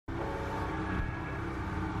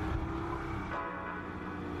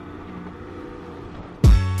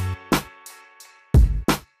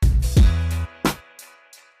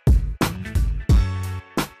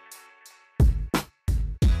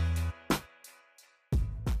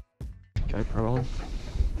GoPro on.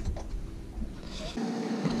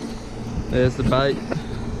 There's the bait.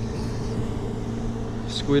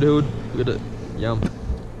 Squid hood. Look at it. Yum.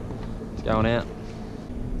 It's going out.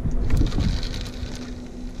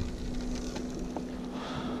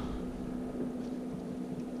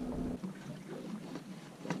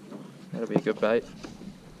 That'll be a good bait.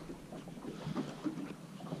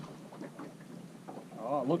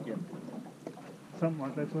 Oh, look at something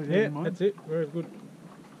like that's what you Yeah, have in mind. that's it. Very good.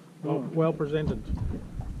 Well presented,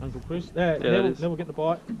 Uncle Chris. Yeah, that is. Never get the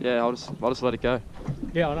bite. Yeah, I'll just let it go.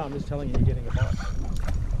 Yeah, I know. I'm just telling you, you're getting a bite.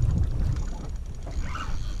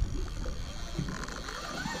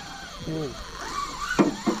 Ooh.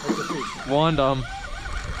 That's a fish. Wind that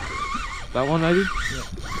one maybe? Yeah.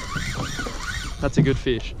 That's a good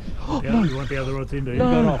fish. Yeah, you want the other rods in, do you?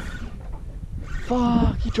 Got off.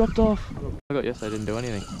 Fuck, he dropped off. I got yesterday, didn't do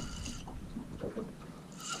anything.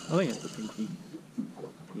 I think it's the pinky.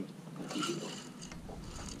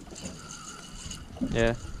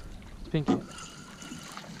 Yeah, it's pinky.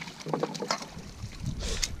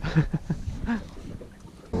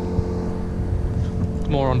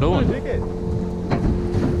 More on doing. I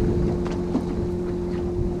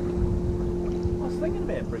was thinking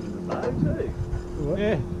about bringing the bow too. What?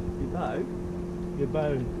 Yeah, Your bow. your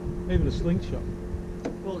bow, even a slingshot.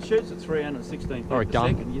 Well, it shoots at 316 feet Or a per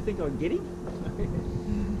gun. second. You think I can get him?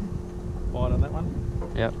 Bite on that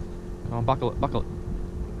one. Yep. Come on, buckle it, buckle it.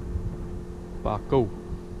 Buckle.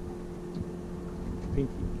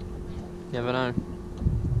 Pinky. Never know.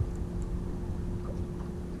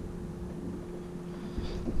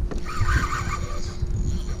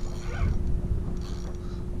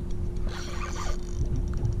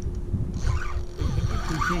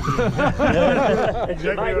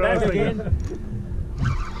 Exactly what I was thinking.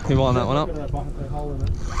 You line that one up? Look at that bucket, that hole in it.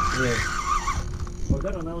 Yeah. Well,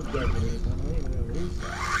 I don't know what's going on here.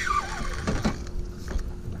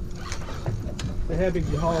 So how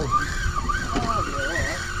big's your hole? Oh, yeah,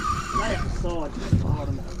 alright. Lay at the side, just the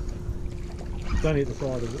bottom. Don't hit the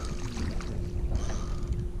side of it.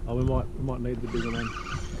 Oh, we might need the bigger one.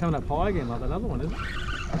 Coming up high again like that other one, isn't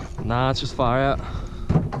it? Nah, it's just far out.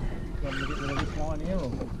 Want me to get rid of this line here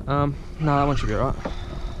or? No, that one should be right.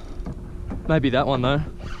 Maybe that one though,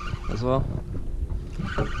 as well.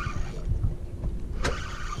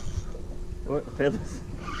 What, the feathers?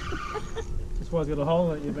 That's why it's got a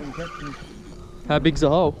hole in it. You've been catching. How big's the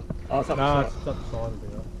hole? Oh, it's up No, the it's side. up the side of it.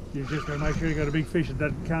 Right? You've just got to make sure you got a big fish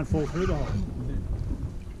that can't fall through the hole.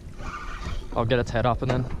 I'll get its head up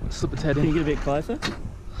and then slip its head Can you in. get a bit closer?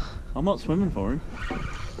 I'm not swimming for him.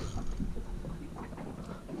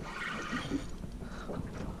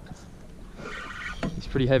 He's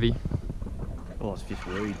pretty heavy. Oh, it's just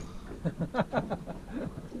weed. Well,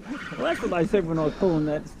 that's what they said when I was pulling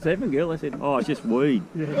that 7 girl. They said, oh, it's just weed.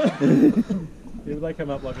 Yeah, but they come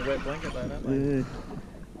up like a wet blanket though, don't they? Yeah.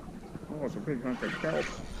 Oh, it's a big hunk of kelp.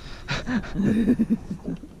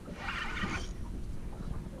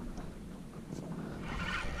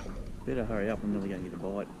 Better hurry up, I'm nearly going to get a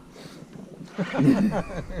bite.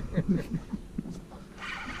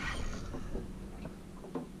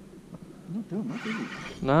 Not doing much, is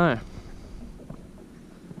he? No.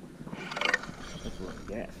 That's a lot of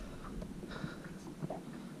gas.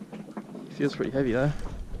 He feels pretty heavy though.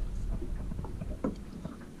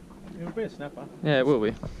 It'll be a snapper. Yeah, it will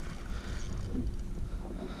be.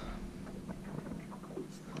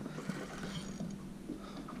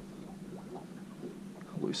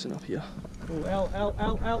 Loosen up here. Oh,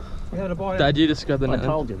 Al. You had a bite. Dad, you just grab the I net. then.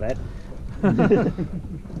 told you that.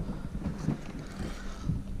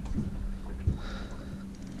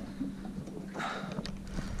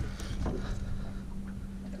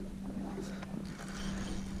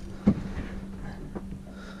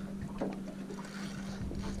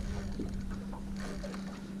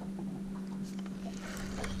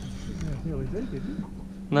 Nearly deep, isn't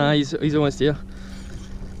it? Nah, he's almost here.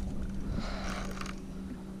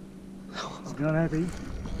 He's not happy.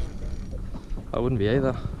 I wouldn't be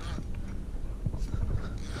either.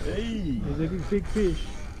 Hey! He's a big fish.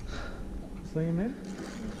 See him there?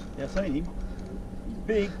 Yeah, I seen him. He's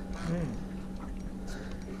big. Yeah.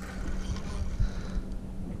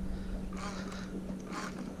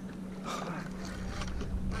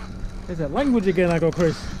 There's that language again, Uncle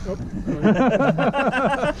Chris. Oh.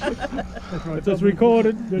 That's right. It's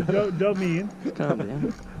recorded. Dub me in. Calm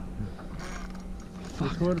down.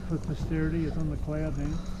 Recorded for posterity. It's on the cloud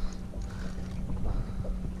now.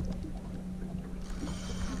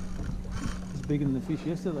 He's bigger than the fish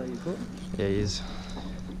yesterday, you thought? Yeah, he is.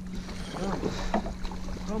 Oh.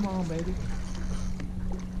 Come on, baby.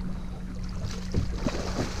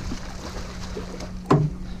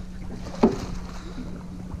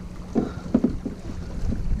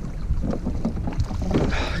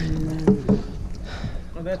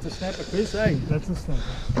 that's a snapper, Chris, eh? That's a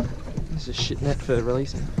snapper. This is a shit net for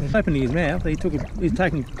releasing. Opening his mouth, he's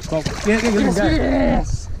taking bulk. Yeah, let him go.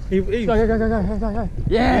 Yes! Go.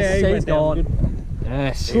 Yes! he He's went down. gone. Good.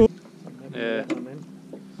 Yes. Yeah.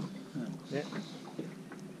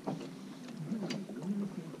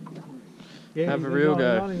 Yeah, Have a he's real on,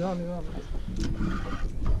 go. he's on.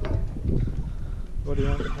 What do you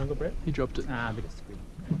want, Uncle Brett? He dropped it. Ah, a bit of squid.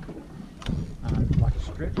 Like a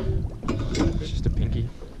strip. It's just a pinky.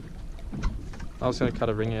 I was going to cut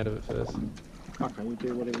a ring out of it first. Okay, you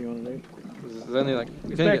do whatever you want to do. It's only like...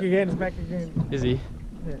 It's back again, it's back again. Is he?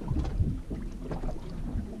 Yeah.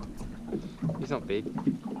 He's not big.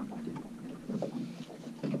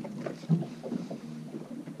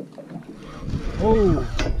 Oh!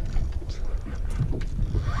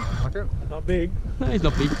 Not big. No, he's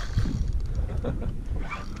not big.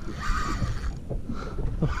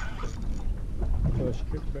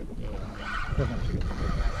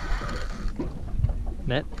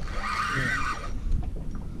 Net?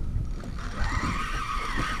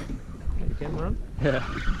 Get your camera on. Yeah.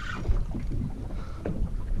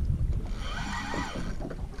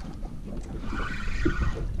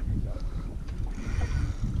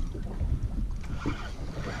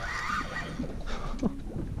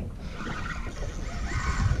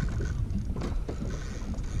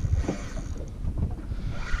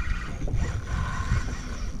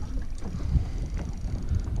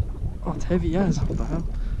 Oh, it's heavy, yes. What the hell?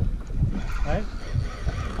 Hey?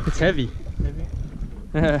 It's heavy. Maybe.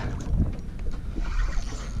 Yeah.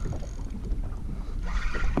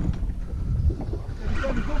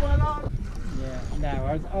 Yeah, no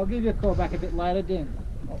worries. I'll give you a call back a bit later, Dim.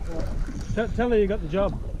 Tell her you got the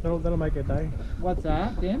job. That'll make her day. What's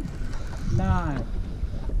that, Dim? No.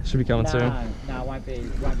 Should be coming soon. No, won't be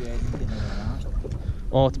anything like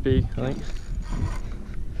Oh, it's big, I think. that.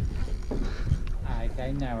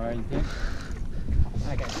 Okay, no worries, Dim.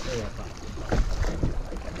 Okay, see you.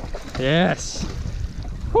 Yes.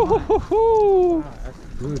 Woo-hoo-hoo-hoo. Ah, that's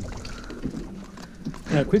good.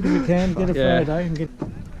 Now, quick as we can, get a Yeah. Friday and get.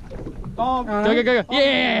 Oh, Go.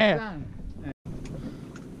 Yeah!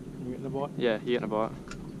 You getting the bite? Yeah, you're getting a bite.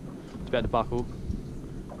 It's about to buckle.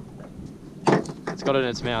 It's got it in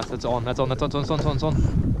its mouth. That's on. It's on.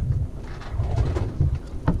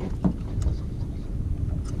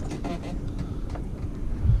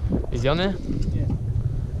 Is he on there? Yeah.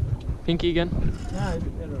 Pinky again? No, it's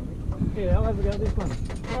better on me. Here, I'll have a go at this one.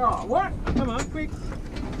 Oh, what? Come on, quick.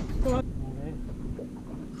 Come on.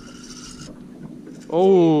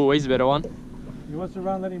 Oh, he's a better one. He wants to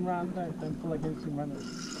run, let him run. Don't pull against him, run it.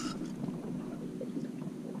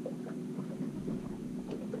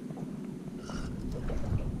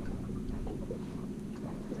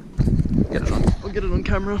 Get it on. I'll get it on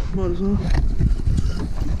camera. Might as well.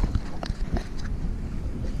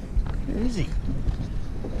 Where is he?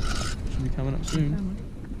 Should be coming up soon.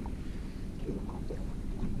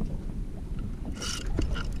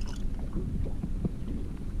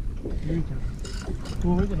 Here he comes.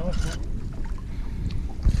 Oh, he's a nice one.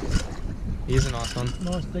 Here's a nice one.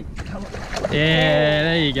 Nice deep colour. Yeah,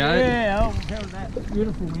 there you go. Yeah, oh, how was that?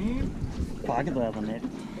 Beautiful, man. Fuck it, the other net.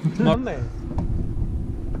 On there.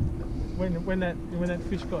 When that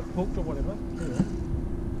fish got hooked or whatever. Yeah.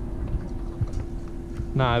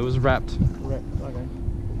 No, it was wrapped. Right, okay.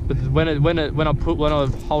 But when I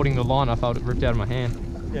was holding the line, I felt it ripped out of my hand.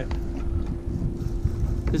 Yeah.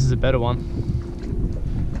 This is a better one.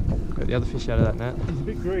 Got the other fish out of that net. He's a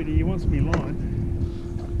bit greedy. He wants me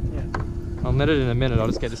line. Yeah. I'll net it in a minute. I'll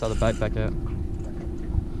just get this other bait back out.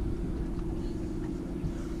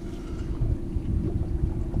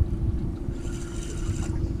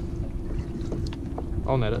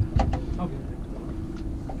 I'll net it. Okay.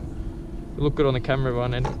 It'll look good on the camera if I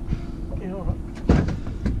net it. Yeah, alright.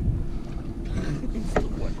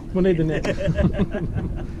 We'll need the net.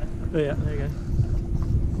 There you go.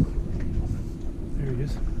 There he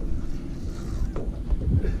is.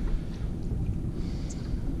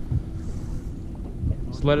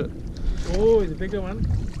 Just let it. Oh, he's a bigger one.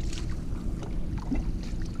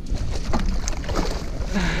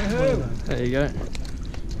 There you go.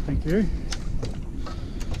 Thank you.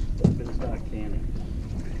 Better start canning.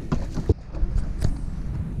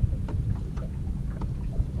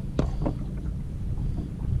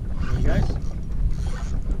 There he goes.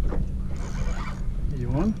 Are you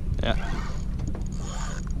on? Yeah.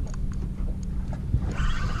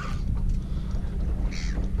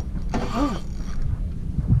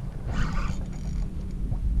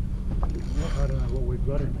 I don't know what we've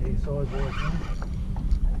got in here size-wise now.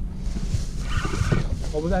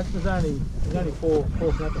 Well, there's only four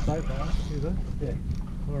snappers so far, is it? Yeah.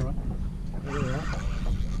 All right. All right.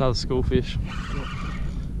 Another school fish.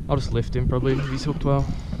 I'll just lift him probably if he's hooked well.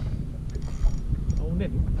 Oh, net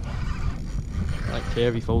him. I don't care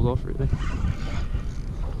if he falls off really.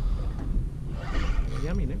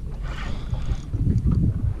 Yummy net.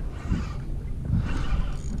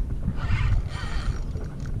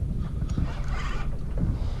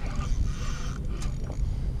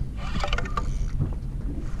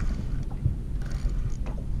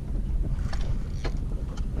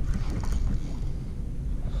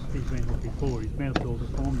 He's been hooked before. His mouth's all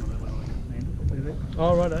deformed on that one.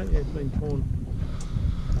 Oh, right, yeah, it's been torn.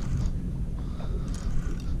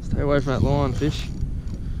 Stay away from that line, fish.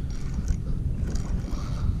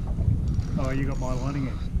 Oh, you got my lining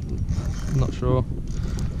in. I'm not sure.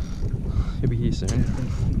 He'll be here soon. You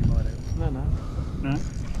might have. No, no. No?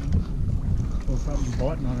 Or something's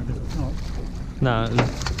biting on it if it's not. No.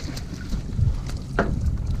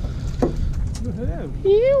 Yeah.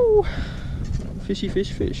 Ew. Fishy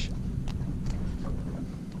fish.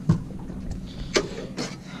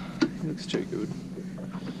 He looks too good.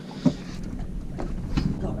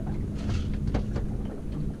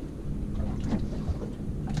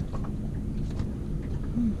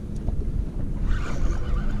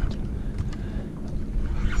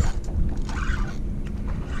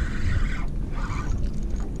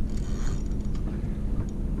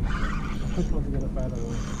 This one's got a fatter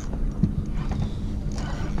one.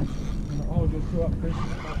 I'll just go up this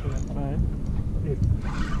after that man.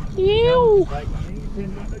 Ew.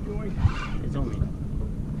 It's on me.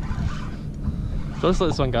 So let's let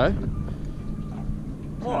this one go.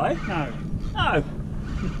 Why? No. No.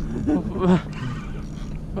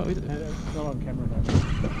 What is it? It's not on camera though.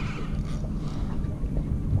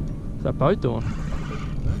 What's that boat doing?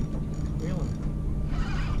 Wheeling.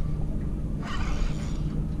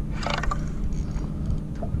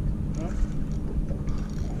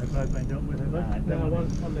 They've both been dealt with, have they? No, one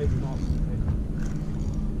needs nice.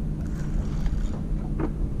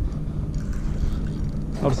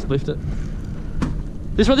 I'll just lift it.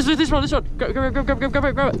 This one. Grab it.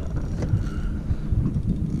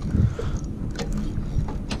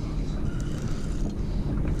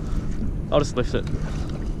 I'll just lift it.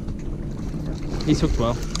 He's hooked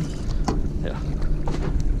well. Yeah.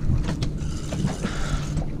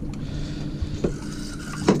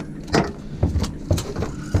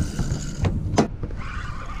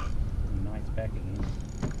 Nice back again.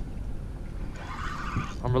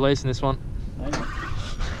 I'm releasing this one.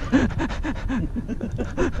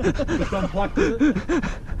 Just unplugged it.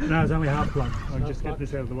 No, it's only half plugged. I'll just get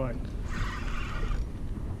this out of the way.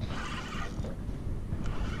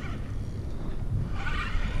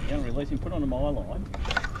 You don't release him, put on a my line.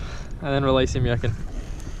 And then release him, you reckon?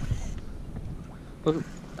 Look,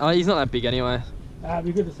 oh, he's not that big anyway. It'd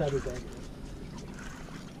be good to save it though.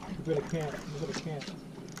 We've got a camp.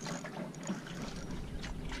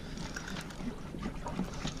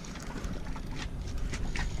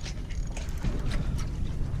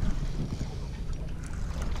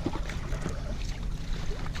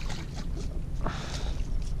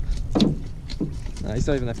 No, he's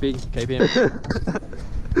not even that big. Keep him.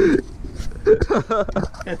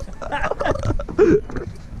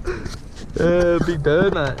 Big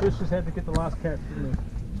bird, mate. Chris just had to get the last catch, didn't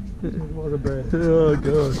he? It was a bird. Oh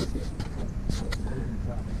god.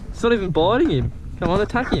 It's not even biting him. Come on,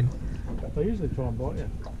 attack him. They usually try and bite you.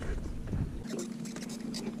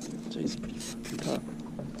 Jeez, pretty tough.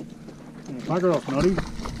 Bugger off, Noddy.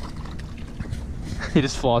 He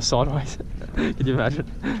just flies sideways. Can you imagine?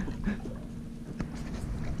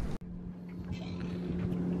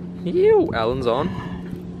 Ew, Alan's on.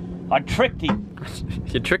 I tricked him.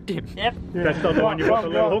 You tricked him. Yep. That's not the one you got the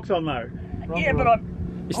little hooks on though. Yeah, but I.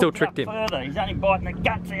 You still hooked tricked up him. Further. He's only biting the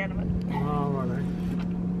guts out of it. Oh, right.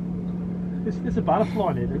 It's a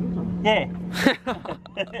butterfly net, isn't it? Yeah.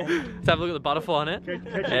 Let's have a look at the butterfly net.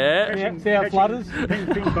 Yeah, see how it flutters?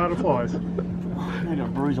 Pink butterflies. I got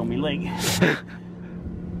a bruise on my leg. I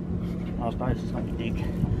suppose it's like a dig.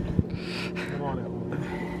 Come on, Alan.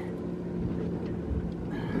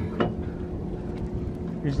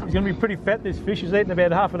 He's going to be pretty fat, this fish. He's eaten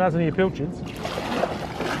about half a dozen of your pilchards.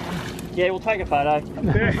 Yeah, we'll take a photo.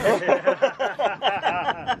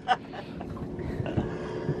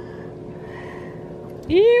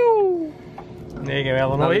 Ew. There you go,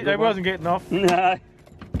 Alan. Another He good one. wasn't getting off. No.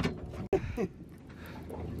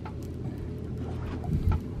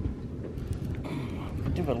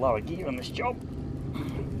 Do a lower gear on this job.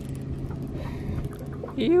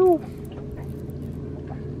 Ew.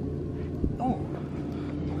 Oh.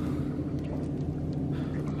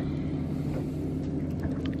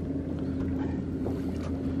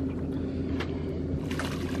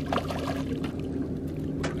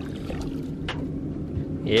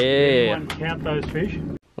 Yeah. Anyone count those fish?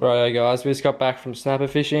 Righto guys, we just got back from snapper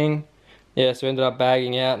fishing. Yeah, so we ended up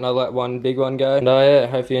bagging out and I let one big one go. And yeah,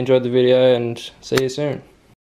 hope you enjoyed the video and see you soon.